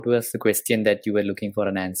What was the question that you were looking for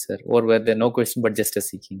an answer? Or were there no question but just a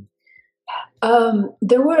seeking?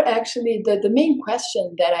 There were actually, the main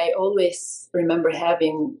question that I always remember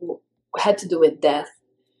having had to do with death.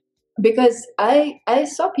 Because I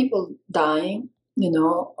saw people dying,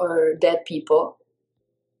 or dead people.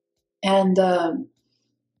 And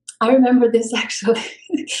I remember this actually.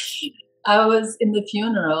 I was in the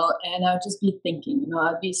funeral and I'd just be thinking,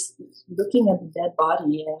 I'd be looking at the dead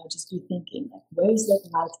body and I'd just be thinking, like, where is that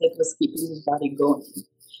life that was keeping this body going?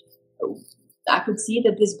 I could see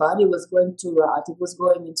that this body was going to rot. It was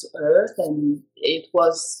going into earth and it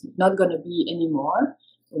was not going to be anymore.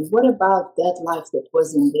 What about that life that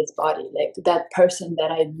was in this body? Like that person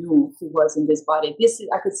that I knew who was in this body.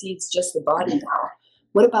 I could see it's just a body now.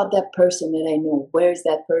 What about that person that I know? Where's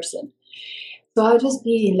that person? So I'll just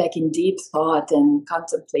be like in deep thought and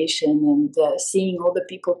contemplation and seeing all the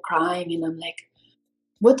people crying. And I'm like,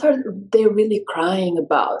 what are they really crying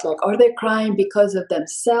about? Like, are they crying because of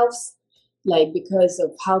themselves? Like because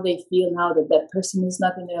of how they feel now that that person is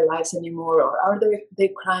not in their lives anymore? Or are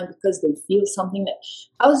they crying because they feel something? That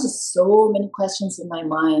I was just so many questions in my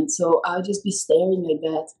mind. So I'll just be staring like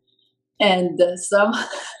that. And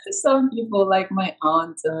some people like my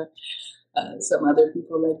aunt or some other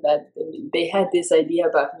people like that, they had this idea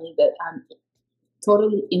about me that I'm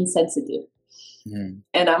totally insensitive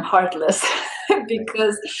and I'm heartless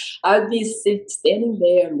because I'd be standing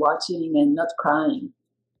there and watching and not crying.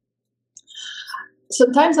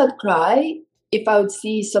 Sometimes I'd cry if I would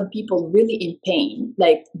see some people really in pain,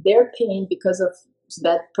 like their pain because of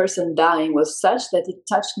that person dying was such that it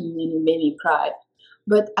touched me and it made me cry.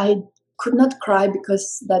 But I could not cry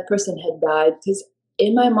because that person had died, because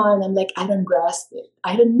in my mind, I'm like, I don't grasp it.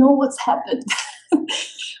 I don't know what's happened.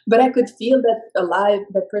 But I could feel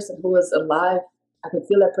that person who was alive, I could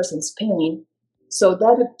feel that person's pain. So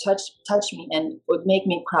that would touch me and would make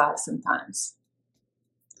me cry sometimes.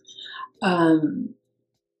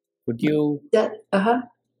 Would you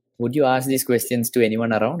ask these questions to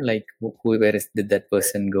anyone around? Like, where did that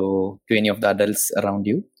person go? To any of the adults around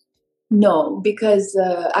you? No, because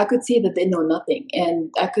I could see that they know nothing.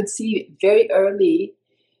 And I could see very early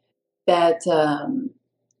that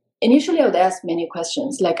initially I would ask many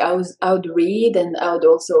questions. Like I would read and I would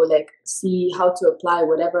also like see how to apply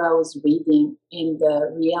whatever I was reading in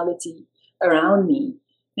the reality around me.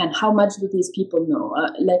 And how much do these people know?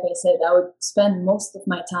 Like I said, I would spend most of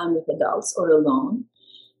my time with adults or alone.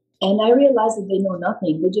 And I realized that they know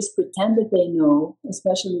nothing. They just pretend that they know,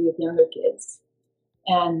 especially with younger kids.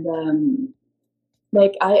 And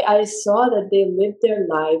like I saw that they lived their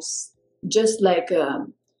lives just like a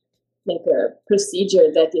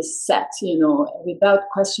procedure that is set, without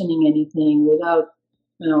questioning anything, without,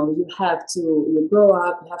 you grow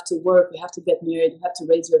up, you have to work, you have to get married, you have to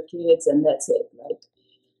raise your kids, and that's it, like,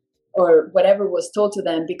 or whatever was told to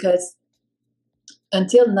them. Because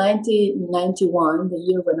until 1991, the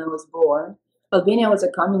year when I was born, Albania was a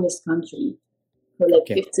communist country for like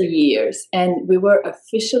 50 years, and we were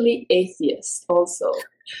officially atheists also.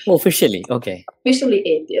 Officially, okay. Officially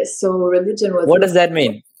atheist. So religion was... What does that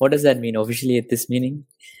mean? What does that mean, officially atheist meaning?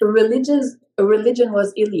 Religion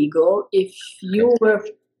was illegal. If you were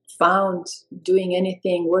found doing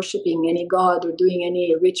anything, worshipping any god or doing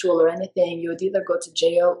any ritual or anything, you would either go to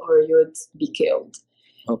jail or you would be killed.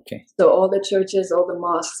 Okay. So all the churches, all the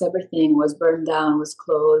mosques, everything was burned down, was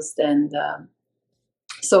closed, and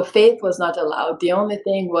so faith was not allowed. The only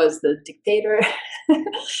thing was the dictator.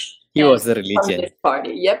 He was the religion.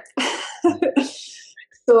 Party, yep.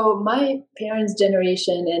 So my parents'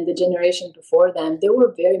 generation and the generation before them, they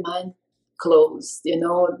were very mind closed.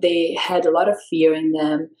 They had a lot of fear in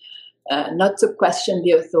them, not to question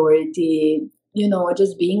the authority.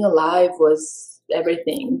 Just being alive was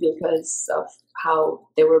everything because of how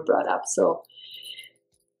they were brought up. So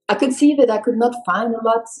I could see that I could not find a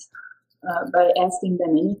lot by asking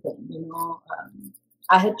them anything.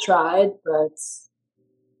 I had tried, but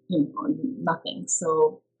nothing.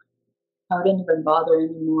 So I didn't even bother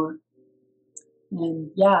anymore.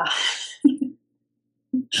 And yeah.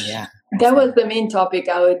 Yeah. That was the main topic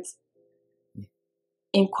I would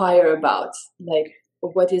inquire about, like,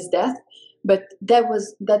 what is death? But that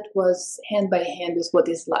was hand by hand with what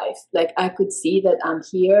is life. Like I could see that I'm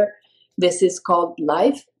here. This is called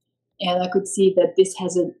life. And I could see that this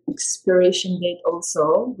has an expiration date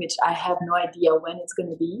also, which I have no idea when it's going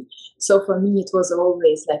to be. So for me, it was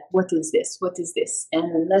always like, what is this? What is this? And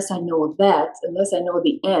unless I know that, unless I know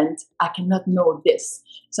the end, I cannot know this.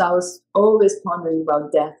 So I was always pondering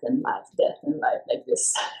about death and life like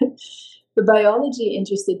this. The biology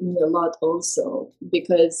interested me a lot also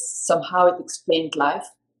because somehow it explained life.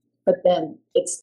 But then it's